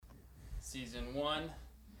Season 1,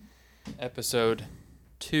 Episode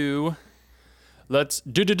 2. Let's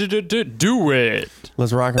do it.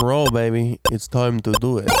 Let's rock and roll, baby. It's time to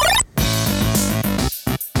do it.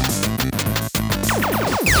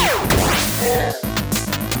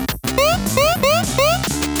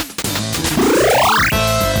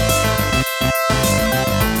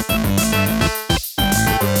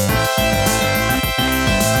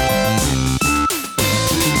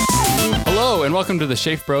 Hello, and welcome to the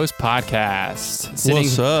Shafe Bros podcast.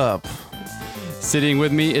 What's up? Sitting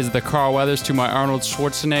with me is the Carl Weathers to my Arnold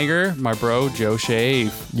Schwarzenegger, my bro, Joe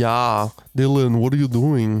Shafe. Yeah. Dylan, what are you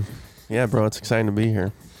doing? Yeah, bro, it's exciting to be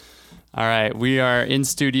here. All right, we are in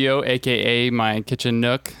studio, a.k.a. my kitchen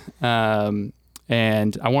nook, and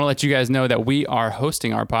I want to let you guys know that we are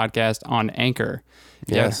hosting our podcast on Anchor.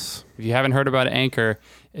 Yes. If you haven't heard about Anchor,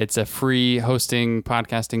 it's a free hosting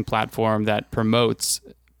podcasting platform that promotes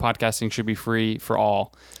podcasting should be free for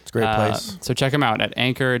all. It's a great place. So check them out at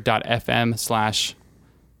anchor.fm /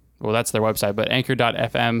 well, that's their website, but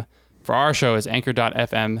anchor.fm for our show is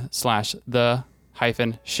anchor.fm /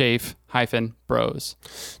 the-shafe-bros.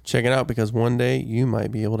 Check it out because one day you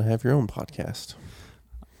might be able to have your own podcast.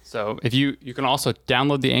 So if you can also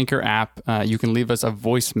download the Anchor app. You can leave us a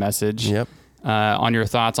voice message. Yep. On your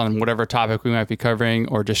thoughts on whatever topic we might be covering,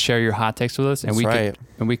 or just share your hot takes with us, and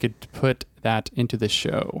we could put that into the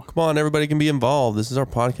show. Come on, everybody can be involved. This is our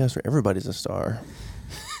podcast where everybody's a star.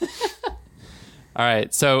 All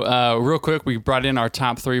right, so real quick, we brought in our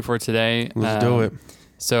top 3 for today. Let's do it.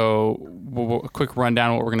 So a quick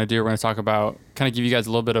rundown of what we're going to do. We're going to talk about, kind of give you guys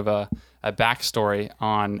a little bit of a backstory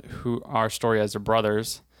on who our story as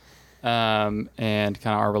brothers, and kind of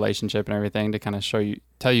our relationship and everything, to kind of tell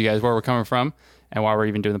you guys where we're coming from and why we're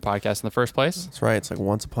even doing the podcast in the first place. That's right. It's like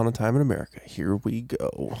Once Upon a Time in America. Here we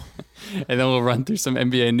go. And then we'll run through some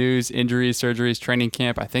NBA news, injuries, surgeries, training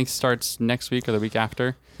camp. I think starts next week or the week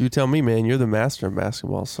after. You tell me, man. You're the master of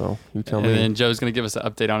basketball, so you tell me. And then Joe's going to give us an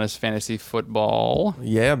update on his fantasy football.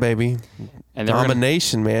 Yeah, baby. And then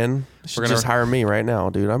domination, man. You should just hire me right now,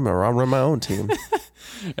 dude. I'll run my own team.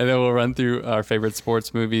 And then we'll run through our favorite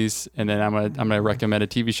sports movies, and then I'm gonna recommend a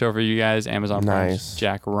TV show for you guys. Amazon Prime's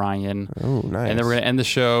Jack Ryan. Oh, nice. And then we're gonna end the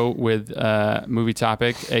show with movie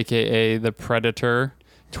topic, aka The Predator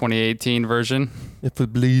 2018 version. If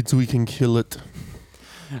it bleeds, we can kill it.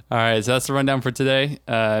 All right, so that's the rundown for today.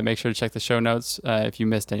 Make sure to check the show notes if you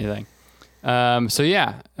missed anything.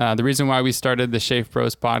 The reason why we started the Shafe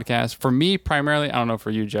Bros podcast, for me primarily, I don't know for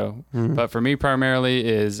you, Joe, but for me primarily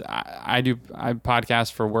is I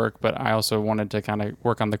podcast for work, but I also wanted to kind of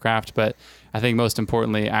work on the craft. But I think most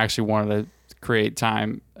importantly, I actually wanted to create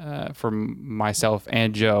time for myself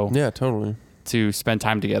and Joe. Yeah, totally. To spend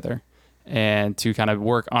time together and to kind of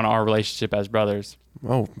work on our relationship as brothers.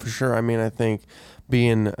 Oh, for sure. I mean, I think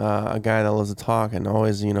being a guy that loves to talk, and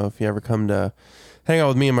always, if you ever come to hang out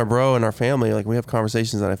with me and my bro and our family, like, we have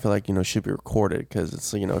conversations that I feel like, should be recorded, because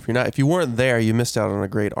it's, if you weren't there, you missed out on a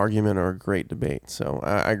great argument or a great debate. So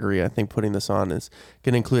I agree. I think putting this on is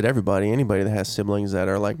going to include anybody that has siblings that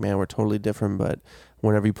are like, man, we're totally different, but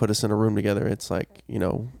whenever you put us in a room together, it's like,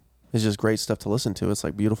 it's just great stuff to listen to. It's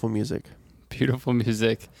like beautiful music. Beautiful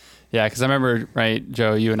music. Yeah, because I remember, right,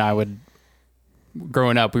 Joe, you and I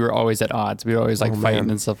growing up, we were always at odds. We were always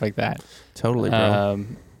fighting and stuff like that. Totally, bro.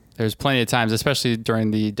 There's plenty of times, especially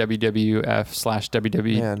during the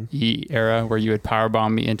WWF/WWE era, where you would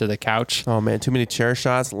powerbomb me into the couch. Oh, man. Too many chair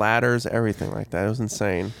shots, ladders, everything like that. It was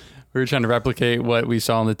insane. We were trying to replicate what we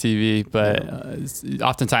saw on the TV, but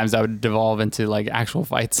oftentimes that would devolve into like actual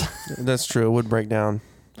fights. That's true. It would break down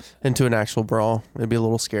into an actual brawl. It'd be a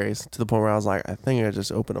little scary, to the point where I was like, I think I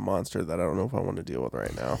just opened a monster that I don't know if I want to deal with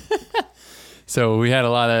right now. So we had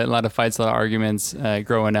a lot of fights, a lot of arguments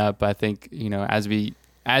growing up. I think,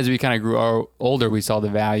 as we kind of grew older, we saw the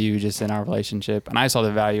value just in our relationship. And I saw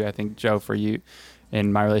the value, I think, Joe, for you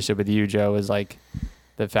in my relationship with you, Joe, is like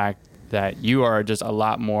the fact that you are just a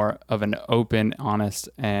lot more of an open, honest,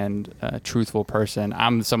 and truthful person.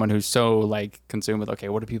 I'm someone who's so like consumed with, okay,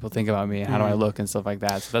 what do people think about me? How do I look and stuff like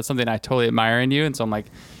that? So that's something I totally admire in you. And so I'm like,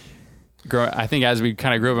 I think as we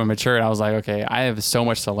kind of grew up and matured, I was like, okay, I have so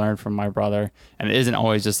much to learn from my brother, and it isn't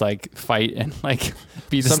always just like fight and like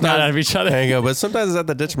beat the snot out of each other. There you go. But sometimes it's at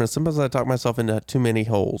the detriment. Sometimes I talk myself into too many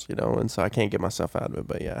holes, and so I can't get myself out of it.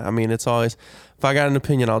 But yeah, I mean, it's always, if I got an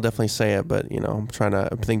opinion, I'll definitely say it. But I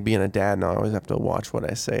think being a dad now, I always have to watch what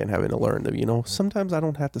I say and having to learn to, sometimes I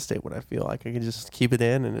don't have to state what I feel like. I can just keep it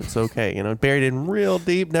in and it's okay. Buried in real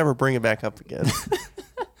deep, never bring it back up again.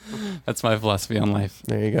 That's my philosophy on life.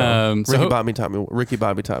 There you go. Ricky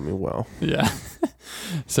Bobby taught me well. Yeah.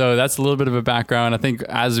 So that's a little bit of a background. I think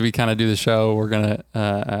as we kind of do the show, we're going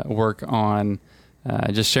to work on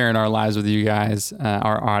just sharing our lives with you guys,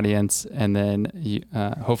 our audience, and then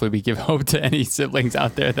hopefully we give hope to any siblings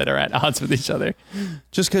out there that are at odds with each other.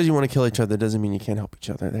 Just because you want to kill each other doesn't mean you can't help each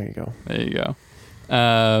other. There you go. There you go.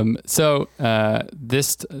 So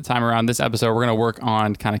this time around, this episode, we're going to work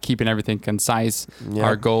on kind of keeping everything concise. Yeah.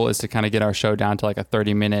 Our goal is to kind of get our show down to like a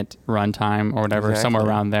 30-minute runtime or whatever, somewhere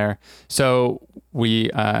around there. So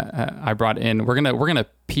I brought in, we're gonna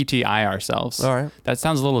PTI ourselves. All right. That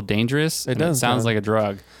sounds a little dangerous. It does. It sounds like a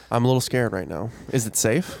drug. I'm a little scared right now. Is it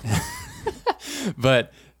safe?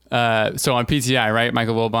 But so on PTI, right?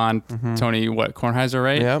 Michael Wilbon, Tony Kornheiser,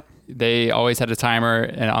 right? Yep. They always had a timer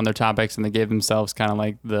on their topics, and they gave themselves kind of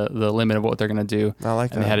like the limit of what they're going to do. I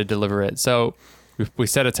like that. And they had to deliver it. So we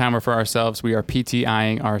set a timer for ourselves. We are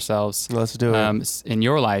PTIing ourselves. Let's do it. In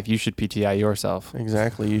your life, you should PTI yourself.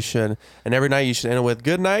 Exactly. You should. And every night you should end it with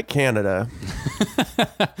 "Good night, Canada."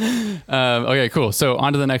 Okay, cool. So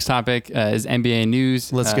on to the next topic is NBA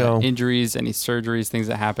news. Let's go. Injuries, any surgeries, things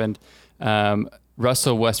that happened.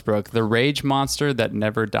 Russell Westbrook, the rage monster that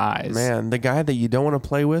never dies. Man, the guy that you don't want to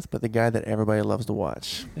play with, but the guy that everybody loves to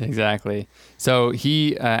watch. Exactly. So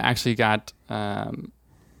he actually got, I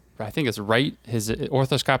think it's his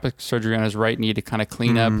orthoscopic surgery on his right knee to kind of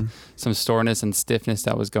clean up some soreness and stiffness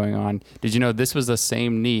that was going on. Did you know this was the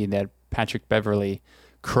same knee that Patrick Beverley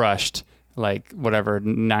crushed like whatever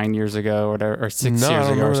 9 years ago or whatever, or 6 years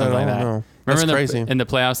ago or something like that? No. Remember That's crazy. In the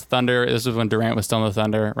playoffs, the Thunder, this was when Durant was still in the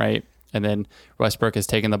Thunder, right? And then Westbrook has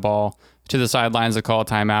taken the ball to the sidelines to call a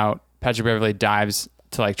timeout. Patrick Beverley dives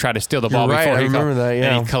to like try to steal the ball You're right, before I remember that,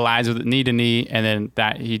 yeah. and he collides with it knee to knee, and then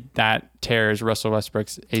that tears Russell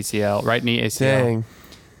Westbrook's ACL, right knee ACL. Dang.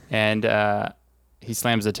 And he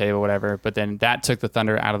slams the table, whatever. But then that took the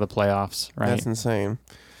Thunder out of the playoffs, right? That's insane.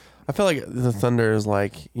 I feel like the Thunder is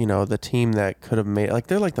like, the team that could have made, like,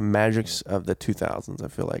 they're like the Magics of the 2000s. I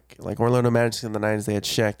feel like Orlando Magic in the 90s, they had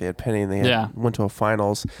Shaq, they had Penny, and they went to a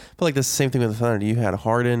finals. I feel like the same thing with the Thunder. You had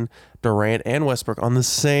Harden, Durant, and Westbrook on the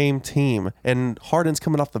same team, and Harden's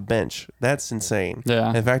coming off the bench. That's insane.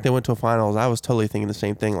 Yeah. In fact, they went to a finals. I was totally thinking the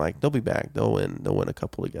same thing. Like, they'll be back. They'll win a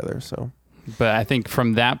couple together. So. But I think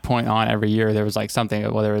from that point on, every year there was like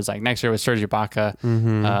something. Whether it was like next year was Serge Ibaka,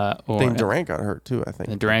 I think Durant got hurt too. I think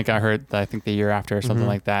and Durant got hurt. I think the year after or something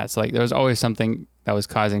like that. So like there was always something that was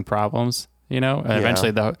causing problems, And eventually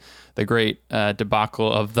the great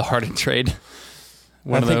debacle of the Harden trade.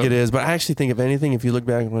 I think it is, but I actually think if anything, if you look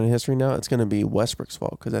back on history now, it's going to be Westbrook's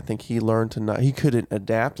fault because I think he learned he couldn't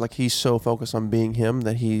adapt. Like he's so focused on being him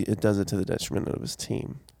that it does it to the detriment of his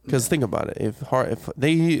team. Because think about it, if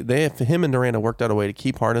him and Durant had worked out a way to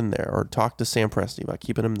keep Harden there or talk to Sam Presti about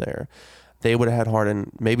keeping him there, they would have had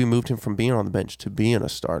Harden, maybe moved him from being on the bench to being a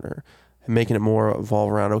starter and making it more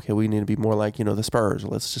evolve around, okay, we need to be more like, the Spurs.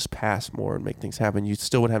 Let's just pass more and make things happen. You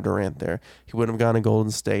still would have Durant there. He wouldn't have gone to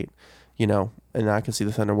Golden State, and I can see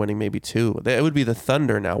the Thunder winning maybe two. It would be the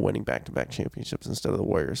Thunder now winning back-to-back championships instead of the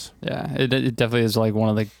Warriors. Yeah, it definitely is like one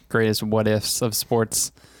of the greatest what-ifs of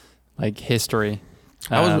sports, like history.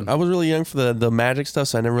 I was really young for the Magic stuff,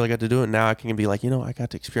 so I never really got to do it. Now I can be like, I got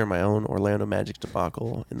to experience my own Orlando Magic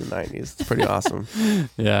debacle in the 90s. It's pretty awesome.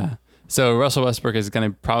 Yeah. So Russell Westbrook is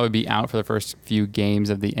going to probably be out for the first few games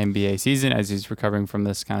of the NBA season as he's recovering from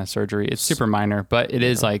this kind of surgery. It's super minor, but it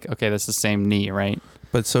is like, okay, that's the same knee, right?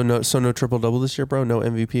 But so no triple-double this year, bro? No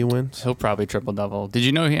MVP wins? He'll probably triple-double. Did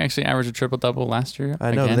you know he actually averaged a triple-double last year?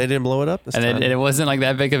 I know. They didn't blow it up this time. And it wasn't like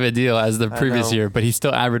that big of a deal as the previous year, but he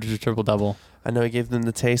still averaged a triple-double. I know he gave them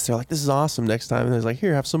the taste. They're like, this is awesome next time. And he's like,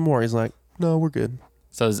 here, have some more. He's like, no, we're good.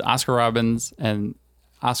 So it's Oscar Robinson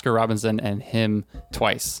and him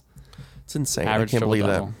twice. It's insane. I can't believe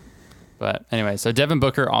that. But anyway, so Devin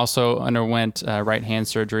Booker also underwent right hand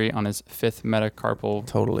surgery on his fifth metacarpal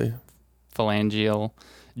phalangeal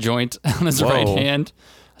joint on his right hand.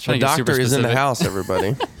 The doctor is in the house,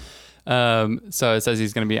 everybody. So it says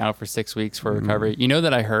he's going to be out for 6 weeks for recovery. You know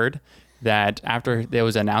that I heard that after it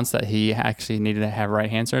was announced that he actually needed to have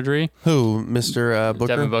right hand surgery. Who, Mr. Booker?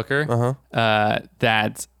 Devin Booker.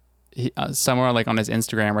 That he, somewhere like on his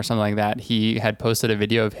Instagram or something like that, he had posted a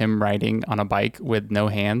video of him riding on a bike with no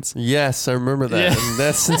hands. Yes, I remember that. Yeah.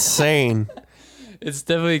 That's insane. It's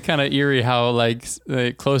definitely kind of eerie how like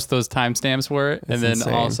close those timestamps were. And then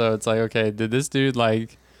insane. Also it's like, okay, did this dude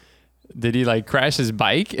did he crash his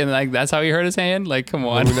bike and that's how he hurt his hand? Like, come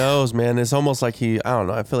on. Who knows, man? It's almost like I don't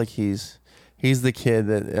know. I feel like he's the kid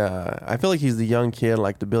that I feel like he's the young kid,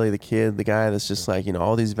 like the Billy the Kid, the guy that's just like,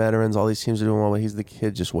 all these veterans, all these teams are doing well, but he's the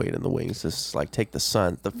kid just waiting in the wings, just like take the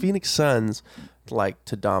Suns. The Phoenix Suns like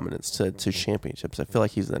to dominance, to championships. I feel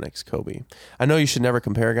like he's the next Kobe. I know you should never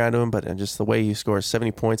compare a guy to him, but just the way he scores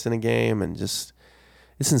 70 points in a game and just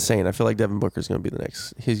it's insane. I feel like Devin Booker's going to be the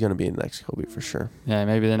next. He's going to be the next Kobe for sure. Yeah,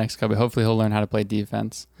 maybe the next Kobe. Hopefully, he'll learn how to play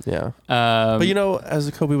defense. Yeah. But as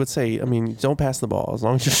a Kobe would say, I mean, don't pass the ball. As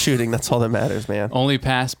long as you're shooting, that's all that matters, man. Only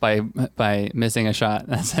pass by missing a shot.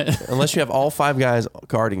 That's it. Unless you have all 5 guys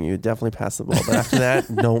guarding you, definitely pass the ball. But after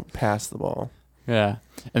that, don't pass the ball. Yeah.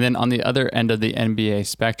 And then on the other end of the NBA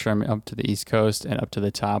spectrum, up to the East Coast and up to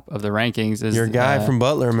the top of the rankings is your guy from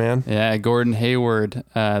Butler, man. Yeah, Gordon Hayward,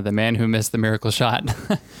 the man who missed the miracle shot.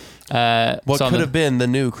 What could have been the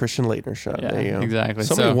new Christian Laettner shot. Yeah, there you go. Exactly.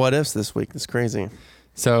 So many what ifs this week. It's crazy.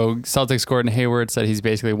 So Celtics Gordon Hayward said he's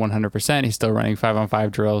basically 100%. He's still running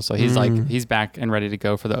 5-on-5 drills, so he's he's back and ready to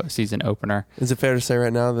go for the season opener. Is it fair to say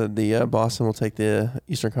right now that the Boston will take the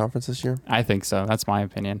Eastern Conference this year? I think so. That's my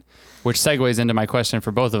opinion. Which segues into my question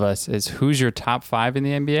for both of us: is who's your top 5 in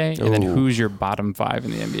the NBA, and then who's your bottom 5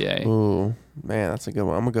 in the NBA? Ooh, man, that's a good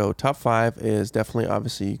one. I'm gonna go top 5 is definitely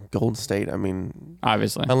obviously Golden State. I mean,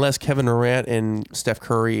 obviously, unless Kevin Durant and Steph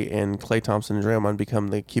Curry and Klay Thompson and Draymond become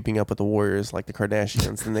the keeping up with the Warriors like the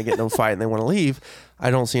Kardashians, and they get no fight and they want to leave, I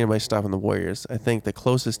don't see anybody stopping the Warriors. I think the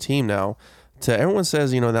closest team now. Everyone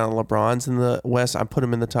says, now LeBron's in the West. I put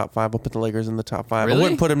him in the top 5. I'll put the Lakers in the top 5. Really? I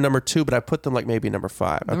wouldn't put him number 2, but I put them like maybe number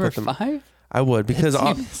 5. Number 5? I would because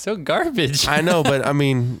so garbage. I know, but I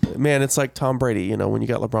mean, man, it's like Tom Brady. When you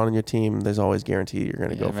got LeBron on your team, there's always guaranteed you're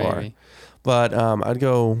going to go far. Maybe. But I'd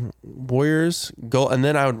go Warriors, and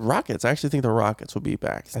then I would Rockets. I actually think the Rockets will be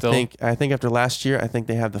back. Still? I think after last year, I think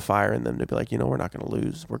they have the fire in them to be like, we're not going to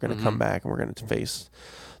lose. We're going to come back and we're going to face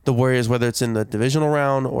the Warriors, whether it's in the divisional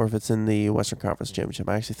round or if it's in the Western Conference Championship.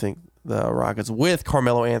 I actually think the Rockets with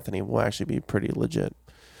Carmelo Anthony will actually be pretty legit.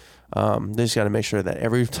 They just got to make sure that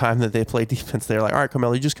every time that they play defense, they're like, all right,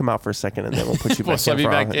 Carmelo, you just come out for a second and then we'll put you We'll back, sub you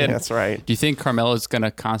back in. That's right. Do you think Carmelo's going to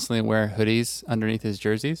constantly wear hoodies underneath his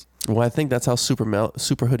jerseys? Well, I think that's how Super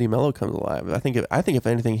Hoodie Melo comes alive. I think if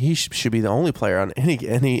anything, he should be the only player on any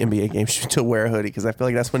NBA game to wear a hoodie because I feel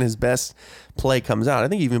like that's when his best play comes out. I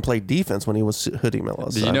think he even played defense when he was Hoodie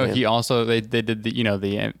Melo. Did you know he also they did the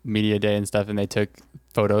the media day and stuff, and they took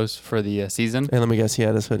photos for the season. And let me guess, he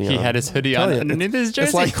had his hoodie on. He had his hoodie on underneath his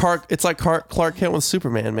jersey. It's like Clark Kent with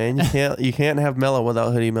Superman, man. You can't have Melo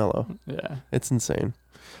without Hoodie Melo. Yeah, it's insane.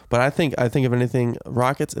 But I think if anything,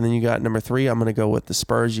 Rockets, and then you got number 3. I'm going to go with the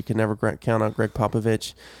Spurs. You can never count on Greg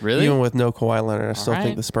Popovich. Really? Even with no Kawhi Leonard, I still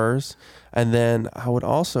think the Spurs. And then I would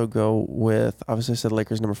also go with, obviously I said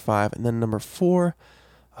Lakers number 5, and then number 4.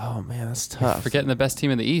 Oh man, that's tough. You're forgetting the best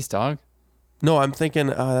team in the East, dog. No, I'm thinking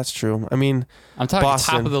that's true. I mean, I'm talking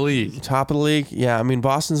Boston, top of the league. Top of the league, yeah. I mean,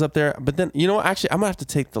 Boston's up there, but then actually, I'm gonna have to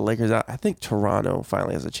take the Lakers out. I think Toronto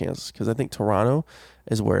finally has a chance because I think Toronto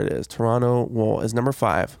is where it is. Toronto is number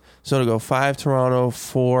 5, so to go 5 Toronto,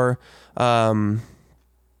 4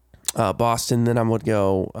 Boston. Then I would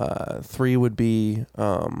go 3 would be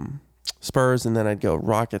Spurs, and then I'd go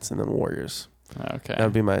Rockets and then Warriors. Okay. That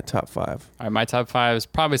would be my top 5. All right, my top 5 is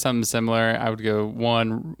probably something similar. I would go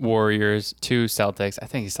 1 Warriors, 2 Celtics. I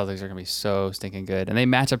think the Celtics are going to be so stinking good. And they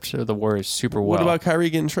match up to the Warriors super well. What about Kyrie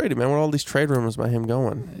getting traded, man? What are all these trade rumors about him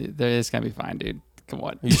going? They're just going to be fine, dude. Come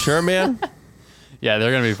on. Are you sure, man? Yeah,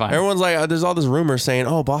 they're going to be fine. Everyone's like, there's all this rumor saying,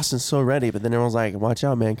 oh, Boston's so ready. But then everyone's like, watch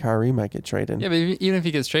out, man. Kyrie might get traded. Yeah, but even if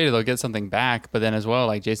he gets traded, they'll get something back. But then as well,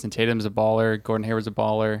 like Jason Tatum's a baller. Gordon Hayward's a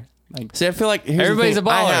baller. Like, see, I feel like everybody's a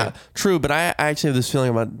baller. True, but I actually have this feeling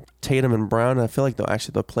about Tatum and Brown. And I feel like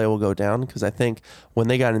the play will go down because I think when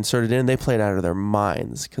they got inserted in, they played out of their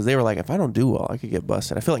minds because they were like, if I don't do well, I could get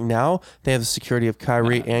busted. I feel like now they have the security of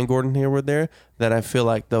Kyrie and Gordon Hayward there that I feel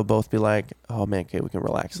like they'll both be like, oh man, okay, we can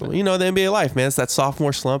relax a little. The NBA life, man. It's that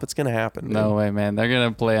sophomore slump. It's gonna happen. No dude. way, man. They're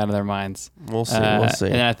gonna play out of their minds. We'll see. We'll see.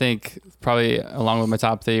 And I think probably along with my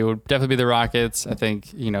top 3 would definitely be the Rockets. I think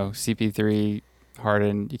CP3.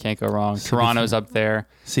 Harden, you can't go wrong. Toronto's up there.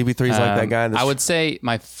 CP3's like that guy. I would say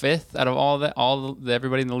my 5th out of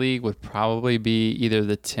everybody in the league would probably be either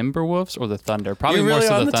the Timberwolves or the Thunder. Probably more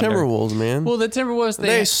so the Thunder. Timberwolves, man. Well, the Timberwolves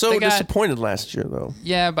they got disappointed last year, though.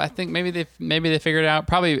 Yeah, but I think maybe they figured it out.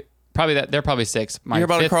 Probably that they're probably 6. You hear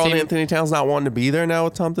about Karl Anthony Towns not wanting to be there now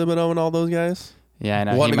with Tom Thibodeau and all those guys? Yeah, I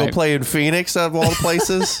know. Wanting to go play in Phoenix out of all the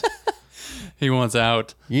places. He wants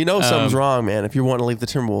out. Something's wrong, man, if you want to leave the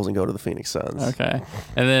Timberwolves and go to the Phoenix Suns. Okay.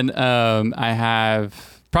 And then I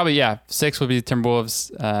have probably, 6 would be the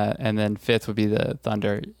Timberwolves, and then 5th would be the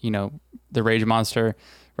Thunder. The Rage Monster,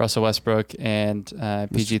 Russell Westbrook, and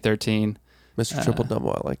PG-13. Mr. Triple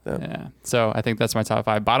Double. I like that. Yeah. So I think that's my top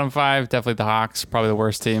 5. Bottom 5, definitely the Hawks, probably the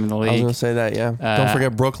worst team in the league. I was gonna say that. Yeah. Don't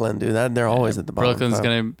forget Brooklyn, dude. They're always at the bottom. Brooklyn's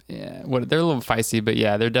gonna. Yeah. They're a little feisty, but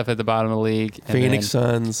yeah, they're definitely at the bottom of the league. And Phoenix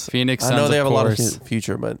Suns. Phoenix Suns. I know they have of a lot of course.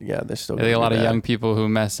 future, but yeah, they're still. They have a lot of young people who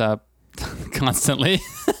mess up constantly.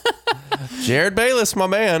 Jared Bayless, my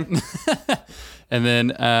man. And then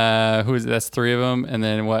who is it? That's 3 of them. And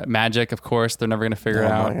then what? Magic, of course. They're never gonna figure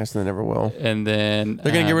it out. I guess they never will. And then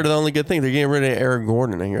They're gonna get rid of the only good thing. They're getting rid of Aaron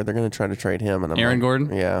Gordon. I hear they're gonna try to trade him. And Aaron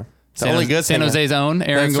Gordon. Yeah. The San only good San thing. Jose's own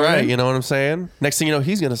Aaron That's Gordon. right. You know what I'm saying? Next thing you know,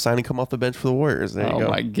 he's gonna sign and come off the bench for the Warriors. There you go. Oh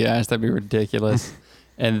my gosh, that'd be ridiculous.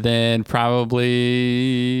 And then probably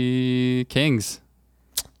Kings.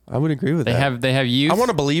 I would agree with that. They have youth. I want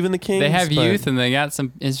to believe in the Kings. They have but- youth and they got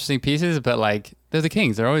some interesting pieces, but like they're the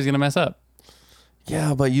Kings. They're always gonna mess up.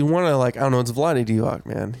 Yeah, but you want to I don't know. It's Vlade Divac,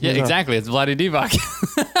 man. Yeah, exactly. It's Vlade Divac.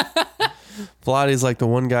 Vlade is like the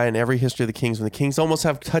one guy in every history of the Kings. When the Kings almost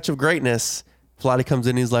have a touch of greatness, Vlade comes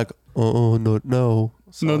in. He's like, oh no.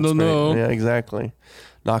 So No. it's great. Yeah, exactly.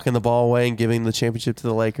 Knocking the ball away and giving the championship to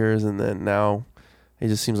the Lakers, and then now it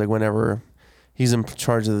just seems like whenever he's in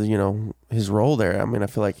charge of his role there. I mean, I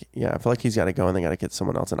feel like he's got to go and they got to get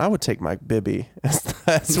someone else. And I would take Mike Bibby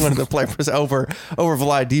as one of the players over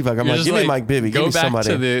Vlade Divac. I'm like, give me Mike Bibby. Give me somebody.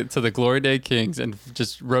 Go back to the Glory Day Kings and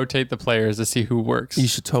just rotate the players to see who works. You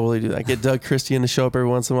should totally do that. Get Doug Christie to show up every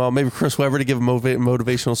once in a while. Maybe Chris Webber to give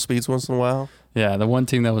motivational speech once in a while. Yeah, the one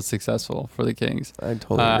team that was successful for the Kings. I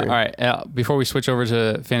totally agree. All right, before we switch over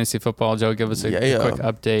to fantasy football, Joe, give us a quick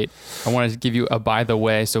update. I wanted to give you a by the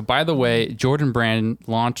way. So, by the way, Jordan Brand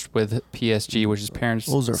launched with PSG, which is Paris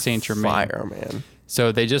Saint-Germain. Fire, man.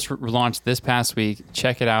 So, they just launched this past week.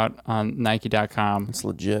 Check it out on Nike.com. It's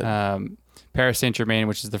legit. Paris Saint-Germain,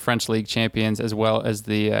 which is the French league champions, as well as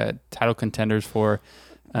the title contenders for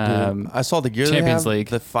I saw the gear Champions they have,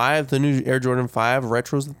 League. the new Air Jordan 5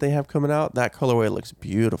 retros that they have coming out. That colorway looks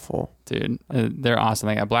beautiful. Dude, they're awesome.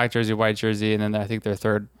 They got black jersey, white jersey, and then I think their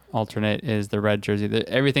third alternate is the red jersey.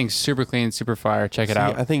 Everything's super clean, super fire. Check it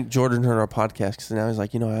out. I think Jordan heard our podcast because now he's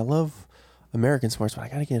like, I love American sports, but I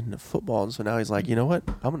got to get into football. And so now he's like, you know what?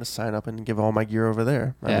 I'm going to sign up and give all my gear over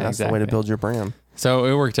there. I mean, that's the way to build your brand. So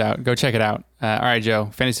it worked out. Go check it out. All right, Joe,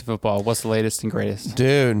 fantasy football. What's the latest and greatest?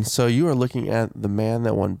 Dude, so you are looking at the man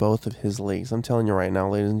that won both of his leagues. I'm telling you right now,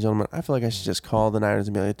 ladies and gentlemen, I feel like I should just call the Niners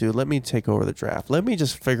and be like, dude, let me take over the draft. Let me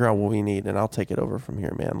just figure out what we need, and I'll take it over from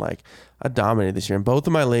here, man. Like, I dominated this year. In both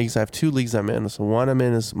of my leagues, I have 2 leagues I'm in. So one I'm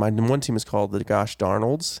in is, my one team is called the Gosh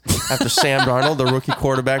Darnolds, after Sam Darnold, the rookie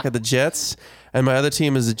quarterback of the Jets. And my other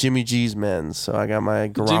team is the Jimmy G's Men. So I got my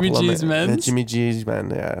Garoppolo. Jimmy G's Men? Jimmy G's Men,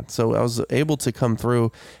 yeah. So I was able to come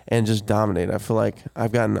through and just dominate. I feel like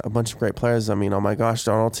I've gotten a bunch of great players. I mean, on my Gosh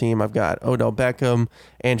Darnold team, I've got Odell Beckham,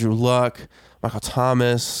 Andrew Luck, Michael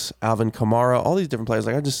Thomas, Alvin Kamara, all these different players.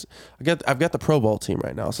 Like I've got the Pro Bowl team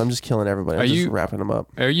right now, so I'm just killing everybody. I'm just wrapping them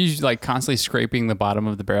up. Are you like constantly scraping the bottom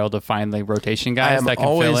of the barrel to find like rotation guys that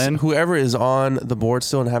can fill in? Whoever is on the board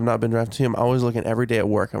still and have not been drafted to him, I'm always looking every day at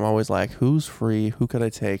work. I'm always like, who's free? Who could I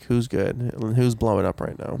take? Who's good? And who's blowing up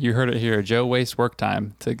right now? You heard it here. Joe wastes work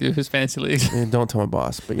time to do his fantasy leagues. And don't tell my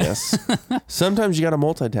boss, but yes. Sometimes you got to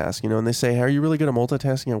multitask, and they say, hey, are you really good at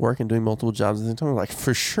multitasking at work and doing multiple jobs at the same time? I'm like,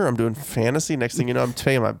 for sure, I'm doing fantasy. Next thing you know, I'm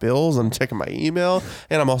paying my bills, I'm checking my email,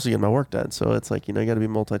 and I'm also getting my work done. So it's like, you got to be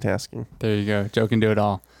multitasking. There you go. Joe can do it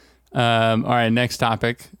all. All right, next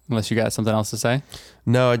topic, unless you got something else to say.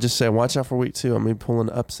 No, I just say watch out for week 2. I'm going to be pulling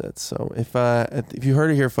upsets. So if you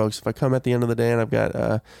heard it here, folks, if I come at the end of the day and I've got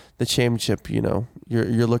the championship,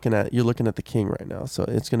 you're looking at the king right now. So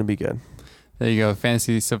it's going to be good. There you go.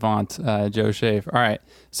 Fantasy savant, Joe Shave. All right.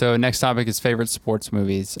 So next topic is favorite sports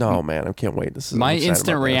movies. Oh man, I can't wait. This is my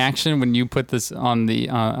instant reaction when you put this on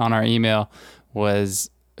on our email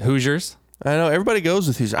was Hoosiers. I know everybody goes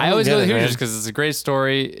with Hoosiers. I always go with Hoosiers because it's a great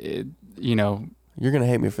story. You're gonna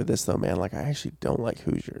hate me for this though, man. Like I actually don't like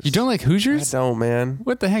Hoosiers. You don't like Hoosiers? I don't, man.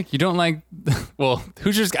 What the heck? You don't like? Well,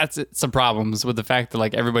 Hoosiers got some problems with the fact that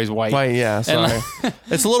like everybody's white. White, yeah. Sorry,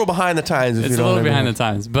 it's a little behind the times. It's a little behind the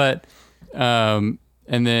times, but and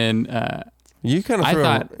then you kind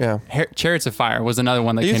of threw Chariots of Fire was another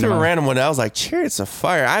one that you came threw to a mind. random one. I was like, Chariots of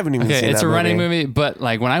Fire. I haven't even seen that. It's a running movie, but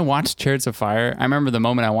like when I watched Chariots of Fire, I remember the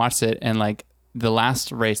moment I watched it and like the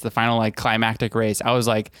last race, the final like climactic race, I was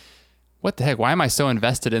like, what the heck? Why am I so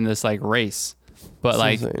invested in this like race? But that's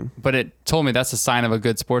like, insane. but it told me that's a sign of a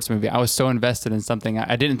good sports movie. I was so invested in something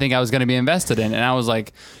I didn't think I was going to be invested in, and I was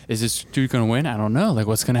like, "Is this dude going to win? I don't know. Like,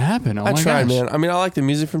 what's going to happen?" Oh I my tried, gosh. man. I mean, I like the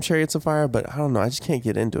music from Chariots of Fire, but I don't know. I just can't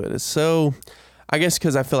get into it. It's so. I guess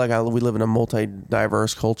because I feel like we live in a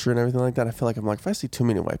multi-diverse culture and everything like that. I feel like I'm like, if I see too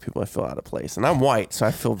many white people, I feel out of place. And I'm white, so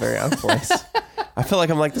I feel very out of place. I feel like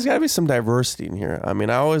I'm like, there's got to be some diversity in here. I mean,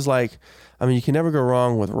 you can never go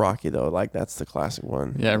wrong with Rocky, though. Like, that's the classic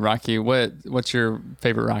one. Yeah, Rocky. What's your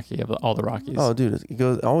favorite Rocky of all the Rockies? Oh, dude,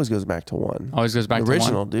 it always goes back to one. Always goes back the to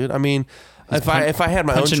original, one? Dude. I mean, if I had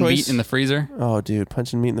my own choice. Punching meat in the freezer? Oh, dude,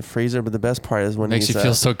 punching meat in the freezer. But the best part is when Makes you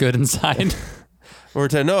feel so good inside.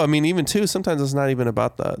 No, I mean, even too, sometimes it's not even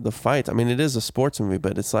about the fight. I mean, it is a sports movie,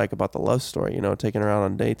 but it's like about the love story, taking her out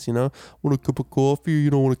on dates, want a cup of coffee, you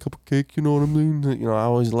don't want a cup of cake, you know what I mean? I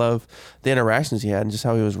always love the interactions he had and just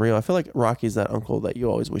how he was real. I feel like Rocky's that uncle that you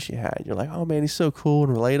always wish you had. You're like, oh man, he's so cool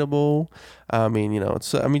and relatable. I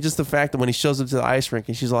mean, just the fact that when he shows up to the ice rink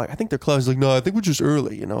and she's like, I think they're closed. He's like, no, I think we're just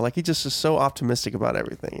early, like he just is so optimistic about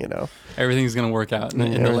everything, Everything's going to work out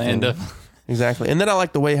in the land of... Exactly. And then I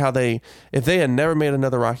like the way how if they had never made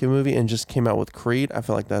another Rocky movie and just came out with Creed, I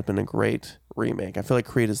feel like that'd been a great remake. I feel like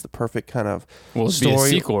Creed is the perfect kind of it'd story.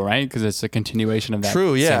 Be a sequel, right? Because it's a continuation of that.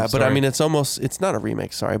 True, yeah. But I mean, it's not a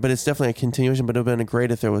remake, sorry, but it's definitely a continuation. But it would have been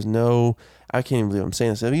great if there was no, I can't even believe I'm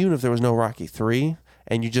saying this, even if there was no Rocky 3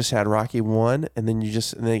 and you just had Rocky 1 and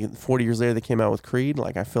then 40 years later they came out with Creed,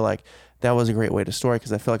 like I feel like that was a great way to story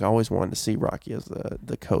because I feel like I always wanted to see Rocky as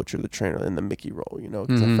the coach or the trainer in the Mickey role,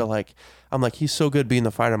 because I feel like he's so good being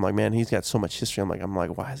the fighter. I'm like, man, he's got so much history. I'm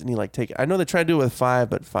like, why isn't he like taking? I know they try to do it with 5,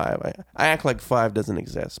 but 5, I act like 5 doesn't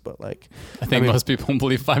exist, but like I think most people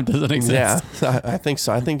believe 5 doesn't exist. Yeah, I think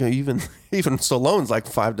so. I think even Stallone's like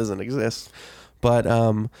 5 doesn't exist. But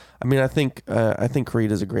I mean, I think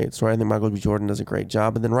Creed is a great story. I think Michael B. Jordan does a great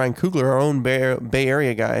job. And then Ryan Coogler, our own Bay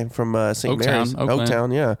Area guy from St. Mary's,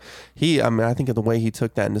 Oaktown, yeah. I think of the way he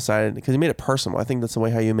took that and decided, because he made it personal. I think that's the way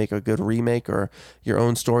how you make a good remake or your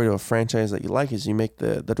own story to a franchise that you like, is you make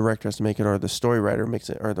the director has to make it, or the story writer makes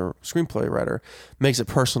it, or the screenplay writer makes it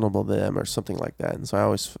personal to them or something like that. And so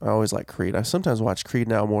I always like Creed. I sometimes watch Creed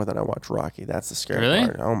now more than I watch Rocky. That's the scary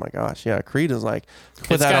part. Oh my gosh, yeah. Creed is like,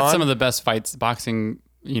 it's got some of the best boxing,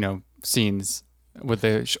 scenes with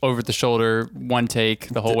the over the shoulder, one take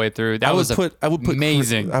the whole way through. That was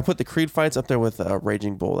amazing. I put the Creed fights up there with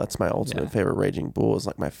Raging Bull. That's my ultimate favorite. Raging Bull is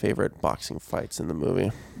like my favorite boxing fights in the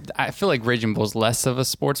movie. I feel like Raging Bull is less of a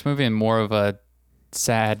sports movie and more of a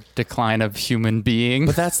sad decline of human being.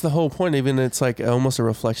 But that's the whole point. Even it's like almost a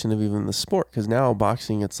reflection of even the sport, because now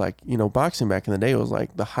boxing, it's like, boxing back in the day was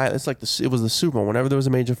like the high. It's like it was the Super Bowl. Whenever there was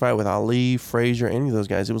a major fight with Ali, Frazier, any of those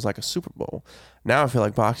guys, it was like a Super Bowl. Now I feel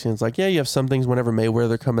like boxing is like, yeah, you have some things whenever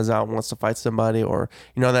Mayweather comes out and wants to fight somebody, or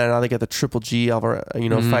that now they got the Triple G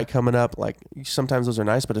fight coming up. Like sometimes those are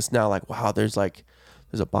nice, but it's now like, wow, there's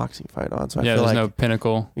a boxing fight on. So I feel there's like no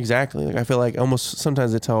pinnacle. Exactly. Like I feel like almost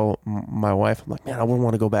sometimes I tell my wife, I'm like, man, I wouldn't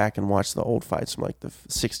want to go back and watch the old fights from like the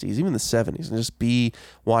 60s, even the 70s, and just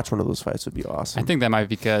watch one of those fights would be awesome. I think that might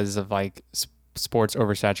be because of like sports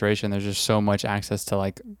oversaturation. There's just so much access to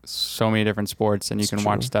like so many different sports, and you can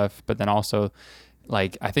watch stuff. But then also,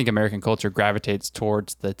 like, I think American culture gravitates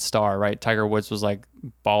towards the star, right? Tiger Woods was like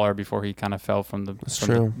baller before he kind of fell from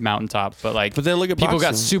the mountaintop. But then look at people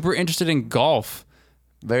got super interested in golf.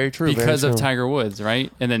 Very true. Because of Tiger Woods, right?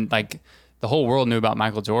 And then like the whole world knew about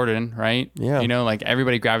Michael Jordan, right? Yeah. Like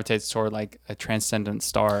everybody gravitates toward like a transcendent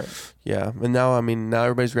star. Yeah. And now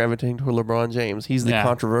everybody's gravitating toward LeBron James. He's the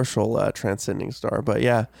controversial transcending star. But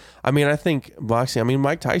yeah, I think boxing,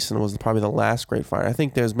 Mike Tyson was probably the last great fighter. I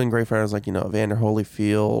think there's been great fighters like, Evander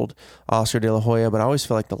Holyfield, Oscar De La Hoya, but I always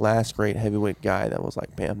feel like the last great heavyweight guy that was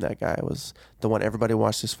like, bam, that guy was the one everybody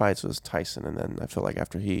watched his fights was Tyson. And then I feel like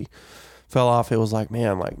after he fell off, it was like,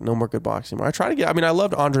 man, like no more good boxing. I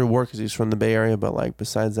loved Andre Ward because he's from the Bay Area, but like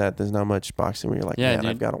besides that, there's not much boxing where you're like, man,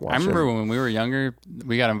 I've got to watch it. I remember when we were younger,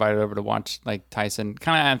 we got invited over to watch like Tyson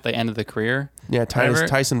kind of at the end of the career. Yeah,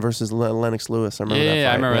 Tyson versus Lennox Lewis. I remember that fight.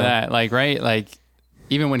 I remember that. Like, right? Like,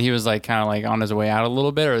 even when he was like kind of like on his way out a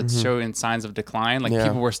little bit or showing signs of decline, like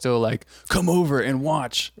people were still like, come over and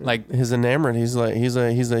watch. Like his enamored. He's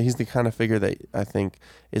the kind of figure that I think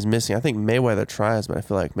is missing. I think Mayweather tries, but I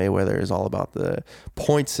feel like Mayweather is all about the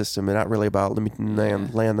point system and not really about let me land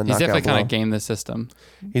the knockout. He's definitely kind of gamed the system.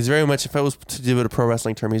 He's very much, if I was to do it a pro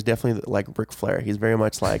wrestling term, he's definitely like Ric Flair. He's very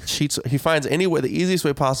much like cheats. He finds the easiest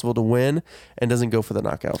way possible to win and doesn't go for the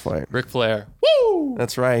knockout fight. Ric Flair. Woo!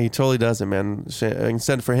 That's right. He totally does it, man.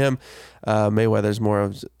 Instead for him, Mayweather's more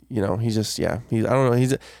of, he's just, I don't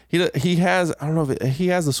know. He has, I don't know if he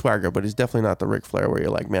has the swagger, but he's definitely not the Ric Flair where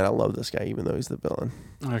you're like, man, I love this guy, even though he's the villain.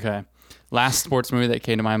 Okay. last sports movie that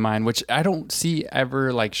came to my mind, which I don't see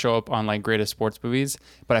ever like show up on like greatest sports movies,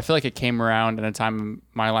 but I feel like it came around in a time in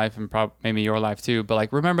my life and probably maybe your life too. But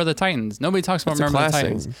like, Remember the Titans. Nobody talks about Remember the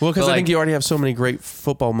Titans. Well, because I like, think you already have so many great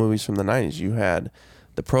football movies from the 90s. You had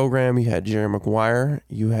The Program, you had Jerry Maguire,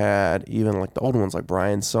 you had even like the old ones like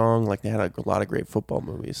Brian's Song. Like they had a lot of great football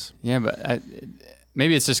movies. Yeah, but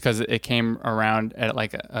maybe it's just because it came around at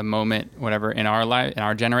like a moment, whatever, in our life, in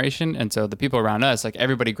our generation, and so the people around us, like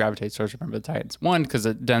everybody gravitates towards Remember the Titans. One, because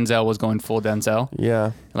Denzel was going full Denzel.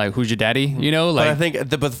 Yeah. Like, who's your daddy? You know, like. But I think,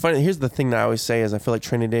 here's the thing that I always say is I feel like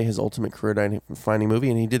Training Day, his ultimate career defining movie,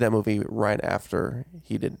 and he did that movie right after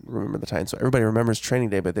he did Remember the Titans. So everybody remembers Training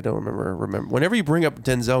Day, but they don't remember. Whenever you bring up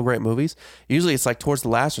Denzel great movies, usually it's like towards the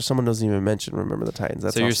last, or someone doesn't even mention Remember the Titans.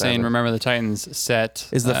 That's so you're saying Remember the Titans set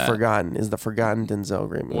is the forgotten Denzel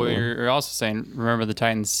great movie. Well, you're also saying Remember the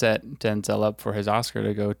Titans set Denzel up for his Oscar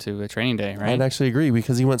to go to a Training Day, right? I'd actually agree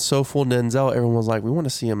because he went so full Denzel. Everyone was like, we want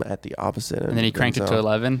to see him at the opposite. And then he cranked it to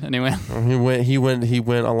 11 and he went. He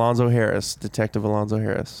went Alonzo Harris, Detective Alonzo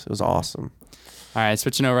Harris. It was awesome. All right,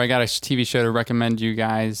 switching over. I got a TV show to recommend you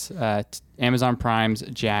guys. Amazon Prime's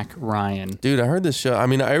Jack Ryan. Dude, I heard this show. I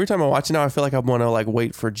mean, every time I watch it now, I feel like I want to like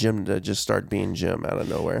wait for Jim to just start being Jim out of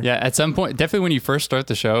nowhere. Yeah, at some point, definitely when you first start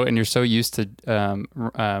the show and you're so used to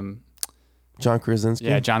John Krasinski.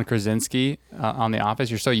 Yeah, John Krasinski on The Office.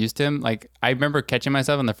 You're so used to him. Like, I remember catching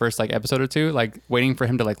myself in the first like episode or two, like waiting for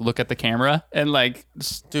him to like look at the camera and like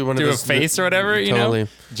do a face or whatever, you know,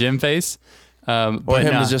 Jim face. Or him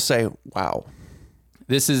to just say, "Wow."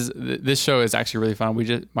 This show is actually really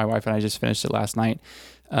fun. My wife and I just finished it last night.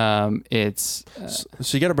 It's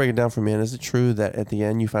so you got to break it down for me. And is it true that at the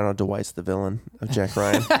end you found out Dwight's the villain of Jack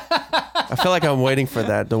Ryan? I feel like I'm waiting for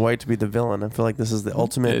that Dwight to be the villain. I feel like this is the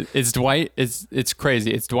ultimate. It's Dwight. It's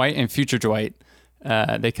crazy. It's Dwight and future Dwight.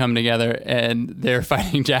 They come together and they're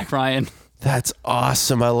fighting Jack Ryan. That's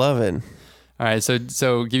awesome. I love it. All right, so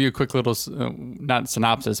give you a quick little, not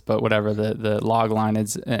synopsis, but whatever, the log line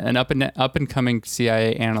is: an up and coming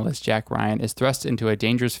CIA analyst, Jack Ryan, is thrust into a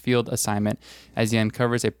dangerous field assignment as he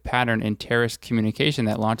uncovers a pattern in terrorist communication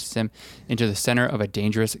that launches him into the center of a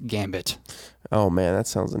dangerous gambit. Oh man, that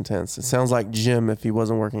sounds intense. It sounds like Jim if he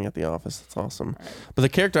wasn't working at the office. That's awesome. Right. But the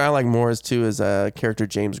character I like more is character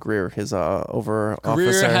James Greer, his over officer.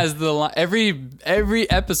 Greer has the line every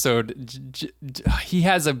episode. He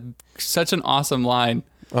has such an awesome line.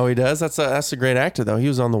 Oh, he does. That's a great actor though. He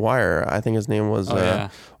was on The Wire. I think his name was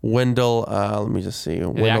Wendell. Let me just see.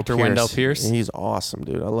 The actor Wendell Pierce. He's awesome,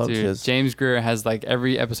 dude. I love his. James Greer has like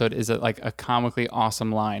every episode is like a comically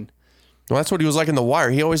awesome line. Well, that's what he was like in The Wire.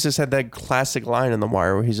 He always just had that classic line in The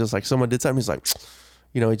Wire where he's just like, someone did something, he's like,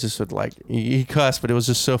 you know, he just would like, he cussed, but it was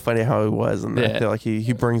just so funny how he was. And I feel like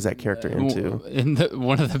he brings that character into. And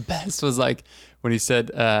one of the best was like when he said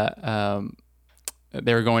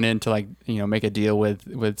they were going in to like, you know, make a deal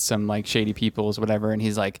with some like shady peoples, whatever. And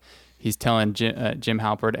he's telling Jim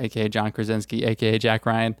Halpert, a.k.a. John Krasinski, a.k.a. Jack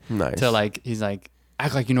Ryan, to like, he's like,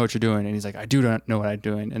 act like you know what you're doing. And he's like, I do not know what I'm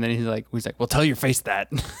doing. And then he's like, well, tell your face that.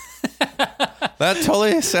 That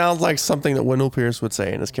totally sounds like something that Wendell Pierce would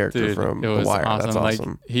say in his character from The Wire. Awesome. That's awesome.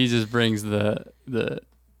 Like, he just brings the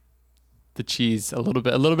cheese a little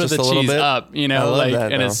bit of the cheese up, you know, like,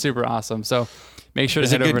 and it's super awesome. So make sure to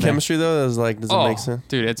head over. Is it good chemistry though? Does it make sense?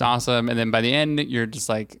 Dude, it's awesome. And then by the end, you're just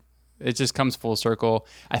like, it just comes full circle.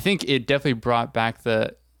 I think it definitely brought back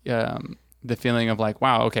the feeling of like,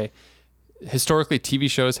 wow, okay. Historically, TV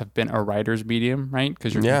shows have been a writer's medium, right?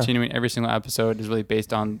 Because you're continuing every single episode is really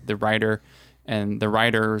based on the writer and the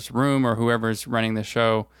writer's room or whoever's running the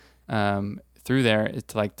show through there.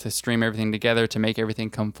 It's like to stream everything together to make everything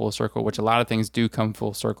come full circle, which a lot of things do come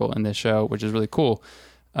full circle in this show, which is really cool.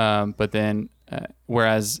 But then,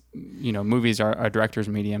 whereas, you know, movies are a director's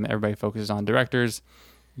medium, everybody focuses on directors.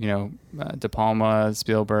 You know, De Palma,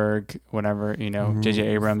 Spielberg, whatever, you know, J.J.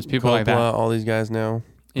 Abrams, people Coppola, like that. All these guys now.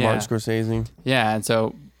 Yeah. Martin Scorsese. Yeah, and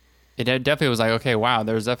so it definitely was like, okay, wow,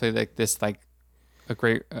 there's definitely like this like a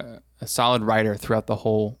great, a solid writer throughout the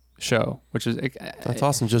whole show, which is that's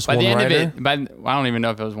awesome. Just by one the end writer? of it, I don't even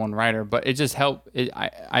know if it was one writer, but it just helped.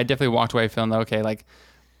 I definitely walked away feeling that, okay, like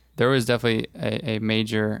there was definitely a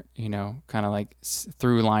major, you know, kind of like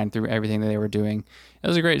through line through everything that they were doing. It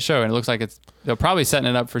was a great show, and it looks like they're probably setting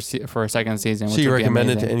it up for a second season. So you recommend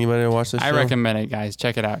it to anybody to watch this show? I recommend it, guys.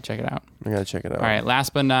 Check it out. I gotta check it out. All right,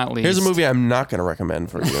 last but not least. Here's a movie I'm not gonna recommend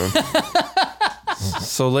for you.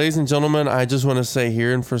 So, ladies and gentlemen, I just want to say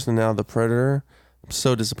here in First and Now, The Predator,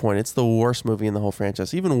 so disappointed. It's the worst movie in the whole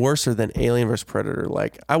franchise, even worse than Alien vs Predator.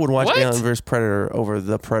 Like, I would watch What? Alien vs Predator over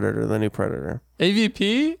the Predator, the new Predator.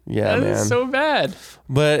 AVP? Yeah, that man. is so bad.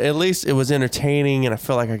 But at least it was entertaining, and I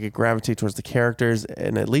felt like I could gravitate towards the characters,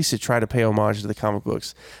 and at least it tried to pay homage to the comic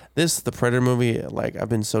books. The Predator movie, like, I've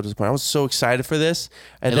been so disappointed. I was so excited for this,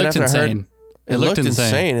 and It then looked after I heard, insane. it looked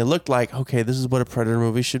insane. It looked like, okay, this is what a Predator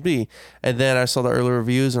movie should be. And then I saw the early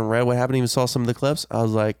reviews and read what happened, even saw some of the clips. I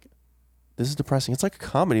was like, this is depressing. It's like a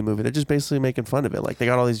comedy movie. They're just basically making fun of it. Like, they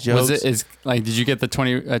got all these jokes. Did you get the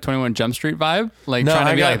 21 Jump Street vibe? Like, trying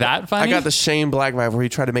to be like that funny? I got the Shane Black vibe where he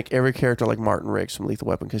tried to make every character like Martin Riggs from Lethal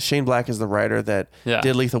Weapon, because Shane Black is the writer that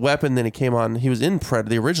did Lethal Weapon. Then he came on, he was in Predator,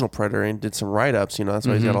 the original Predator, and did some write-ups. You know, that's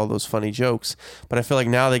why he's got all those funny jokes. But I feel like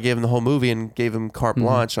now they gave him the whole movie and gave him carte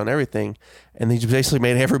blanche on everything. And they just basically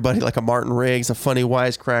made everybody like a Martin Riggs, a funny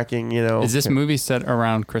wisecracking, you know. Is this movie set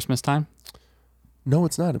around Christmas time? No,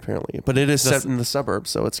 it's not, apparently. But it is set in the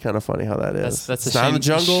suburbs, so it's kind of funny how that is. That's it's not in the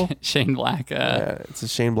jungle. Shane Black. Yeah, it's a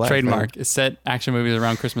Shane Black trademark. thing. It's set action movies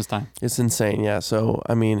around Christmas time. It's insane, yeah. So,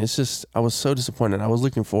 I mean, it's just, I was so disappointed. I was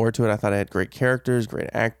looking forward to it. I thought I had great characters,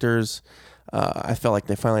 great actors. I felt like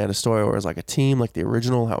they finally had a story where it was like a team, like the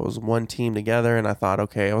original, how it was one team together. And I thought,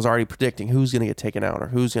 okay, I was already predicting who's going to get taken out or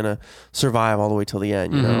who's going to survive all the way till the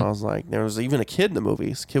end. You know, I was like, there was even a kid in the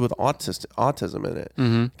movie, a kid with autism in it,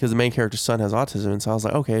 because the main character's son has autism. And so I was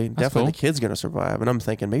like, okay, definitely the kid's going to survive. And I'm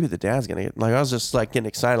thinking maybe the dad's going to get, like, I was just like getting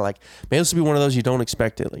excited. Like, maybe this would be one of those you don't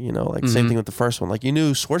expect it, you know, like same thing with the first one. Like, you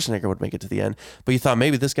knew Schwarzenegger would make it to the end, but you thought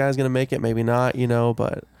maybe this guy's going to make it, maybe not, you know,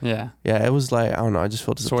 but yeah, it was like, I don't know. I just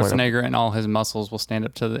feel disappointed. Schwarzenegger and all his muscles will stand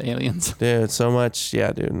up to the aliens. Dude, so much.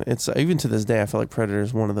 Yeah, dude. It's even to this day, I feel like Predator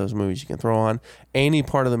is one of those movies you can throw on any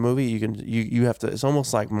part of the movie. You have to, it's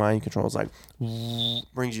almost like mind control. It's like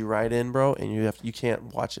brings you right in, bro. And you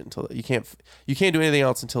can't watch it until you can't do anything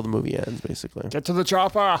else until the movie ends, basically. Get to the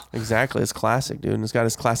chopper. Exactly. It's classic, dude. And it's got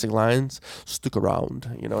his classic lines. Stick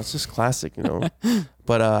around. You know, it's just classic, you know.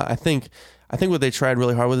 But I think what they tried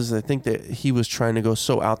really hard with is I think that he was trying to go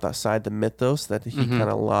so outside the mythos that he kind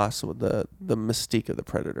of lost with the mystique of the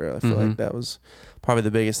Predator. I feel like that was probably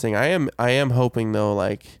the biggest thing. I am hoping though,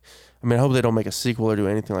 like, I mean, I hope they don't make a sequel or do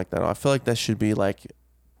anything like that. I feel like that should be like,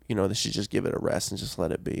 you know, they should just give it a rest and just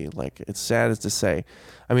let it be. Like, it's sad as to say.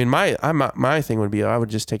 I mean, my thing would be I would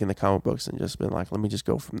just take in the comic books and just been like, let me just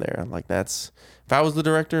go from there. Like, that's, if I was the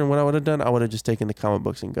director and what I would have done, I would have just taken the comic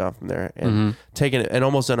books and gone from there and taken it and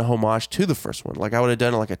almost done a homage to the first one. Like, I would have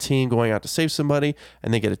done like a team going out to save somebody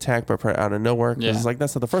and they get attacked by Predator out of nowhere. Because it's like,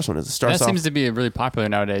 that's not the first one. It starts that off. seems to be really popular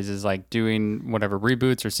nowadays, is like doing whatever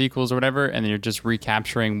reboots or sequels or whatever, and then you're just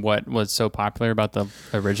recapturing what was so popular about the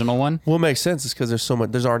original one. Well, it makes sense. It's because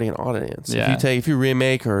there's already an audience. Yeah. If you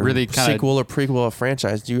remake or really sequel or prequel of a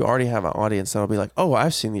franchise, you already have an audience that'll be like, oh,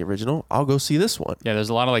 I've seen the original. I'll go see this one. Yeah, there's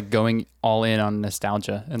a lot of like going all in on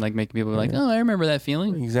nostalgia and like making people be like, oh, I remember that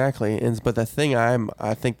feeling. Exactly. But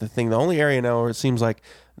the only area now where it seems like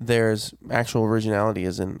there's actual originality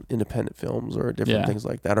is in independent films or different things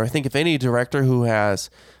like that. Or I think if any director who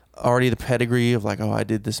has already the pedigree of like, oh, I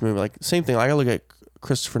did this movie, like same thing. Like I look at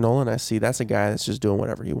Christopher Nolan, I see that's a guy that's just doing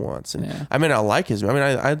whatever he wants. And I mean, I like his,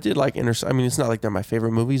 I did like I mean, it's not like they're my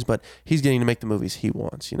favorite movies, but he's getting to make the movies he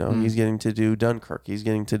wants, you know. He's getting to do Dunkirk. He's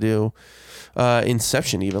getting to do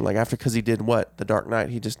Inception even, like after, because he did The Dark Knight.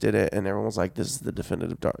 He just did it and everyone was like, this is the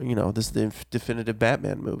definitive definitive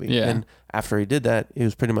Batman movie. Yeah. And after he did that, it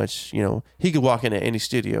was pretty much, you know, he could walk into any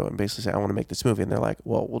studio and basically say, I want to make this movie. And they're like,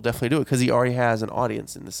 well, we'll definitely do it, because he already has an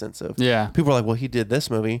audience in the sense of people are like, well, he did this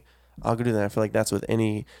movie, I'll go do that. I feel like that's with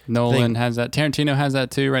any Nolan has that. Tarantino has that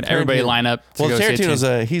too, right? Everybody line up to go Tarantino's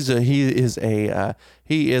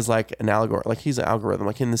he is like an algorithm. Like he's an algorithm,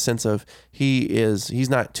 like in the sense of he's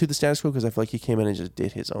not to the status quo, because I feel like he came in and just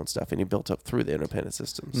did his own stuff and he built up through the independent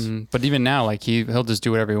systems. But even now, like he'll just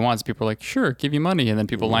do whatever he wants. People are like, sure, give you money, and then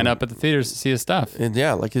people line up at the theaters to see his stuff. And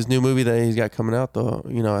yeah, like his new movie that he's got coming out though.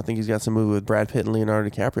 You know, I think he's got some movie with Brad Pitt and Leonardo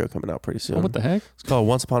DiCaprio coming out pretty soon. Oh, what the heck? It's called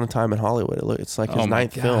Once Upon a Time in Hollywood. It's like his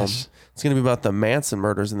ninth film. It's going to be about the Manson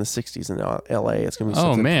murders in the 60s in LA. It's going to be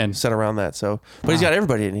something set around that. So, but he's got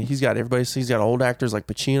everybody in it. He's got everybody. So he's got old actors like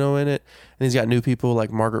Pacino in it, and he's got new people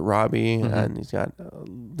like Margaret Robbie, and he's got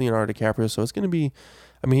Leonardo DiCaprio. So it's going to be,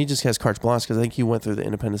 I mean, he just has carte blanche, because I think he went through the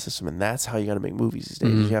independent system, and that's how you got to make movies these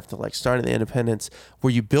days. You have to like start in the independents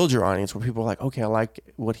where you build your audience, where people are like, okay, I like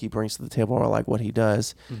what he brings to the table, or I like what he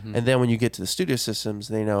does. And then when you get to the studio systems,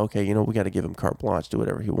 they know, okay, you know, we got to give him carte blanche, do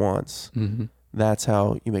whatever he wants. That's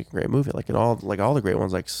how you make a great movie. Like all the great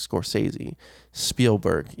ones, like Scorsese,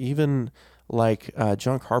 Spielberg, even like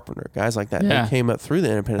John Carpenter, guys like that. They came up through the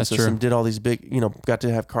independent system, did all these big, you know, got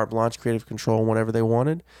to have carte blanche, creative control, whatever they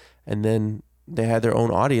wanted, and then they had their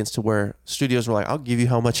own audience to where studios were like, I'll give you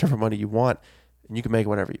how much ever money you want and you can make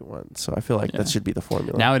whatever you want. So I feel like that should be the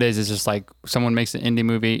formula. Nowadays, it's just like someone makes an indie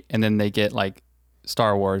movie and then they get like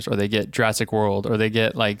Star Wars or they get Jurassic World or they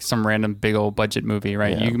get like some random big old budget movie,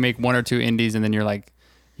 right? Yeah. You can make 1 or 2 indies and then you're like,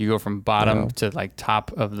 you go from bottom to like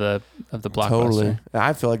top of the blockbuster. Totally.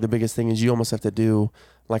 I feel like the biggest thing is you almost have to do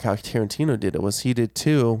like how Tarantino did it. He did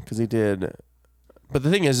 2 because he did. But the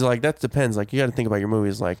thing is, like, that depends. Like, you got to think about your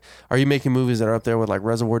movies. Like, are you making movies that are up there with like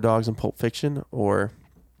Reservoir Dogs and Pulp Fiction, or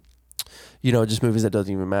just movies that doesn't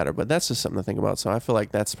even matter? But that's just something to think about. So I feel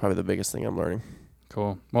like that's probably the biggest thing I'm learning.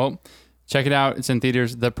 Cool. Well, check it out. It's in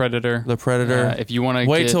theaters. The Predator. The Predator. If you want to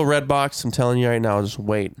wait till Redbox, I'm telling you right now, just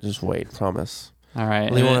wait. Promise. All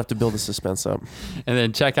right. You won't have to build the suspense up. And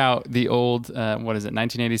then check out the old,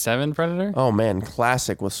 1987 Predator? Oh, man.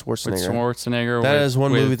 Classic with Schwarzenegger. That is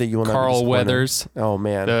one movie that you will not Carl Weathers. Oh,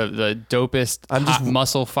 man. The dopest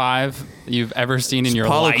muscle 5 you've ever seen in your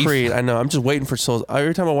life. Apollo Creed. I know. I'm just waiting for Souls.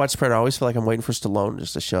 Every time I watch Predator, I always feel like I'm waiting for Stallone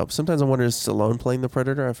just to show up. Sometimes I wonder, is Stallone playing the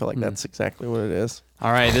Predator? I feel like that's exactly what it is.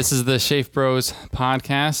 All right. This is the Shafe Bros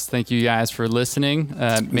podcast. Thank you guys for listening.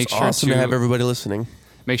 It's awesome to have everybody listening.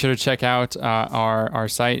 Make sure to check out our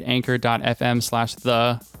site,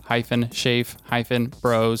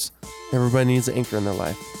 anchor.fm/the-shafe-bros. Everybody needs an anchor in their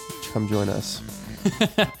life. Come join us.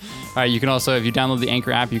 All right. You can also, if you download the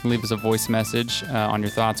Anchor app, you can leave us a voice message on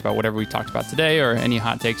your thoughts about whatever we talked about today or any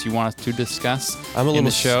hot takes you want us to discuss in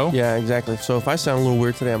the show. Yeah, exactly. So if I sound a little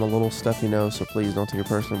weird today, I'm a little stuffy nose, so please don't take it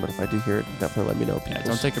personally. But if I do hear it, definitely let me know. Yeah,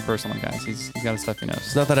 don't take it personally, guys. He's got a stuffy nose.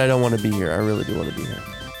 It's not that I don't want to be here. I really do want to be here.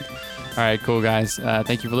 All right, cool, guys.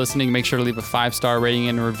 Thank you for listening. Make sure to leave a 5-star rating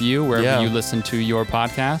and review wherever you listen to your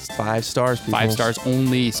podcast. 5 stars, people. 5 stars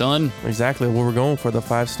only, son. Exactly what we're going for, the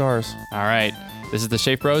 5 stars. All right. This is the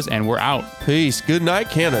Shafe Bros, and we're out. Peace. Good night,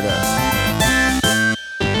 Canada.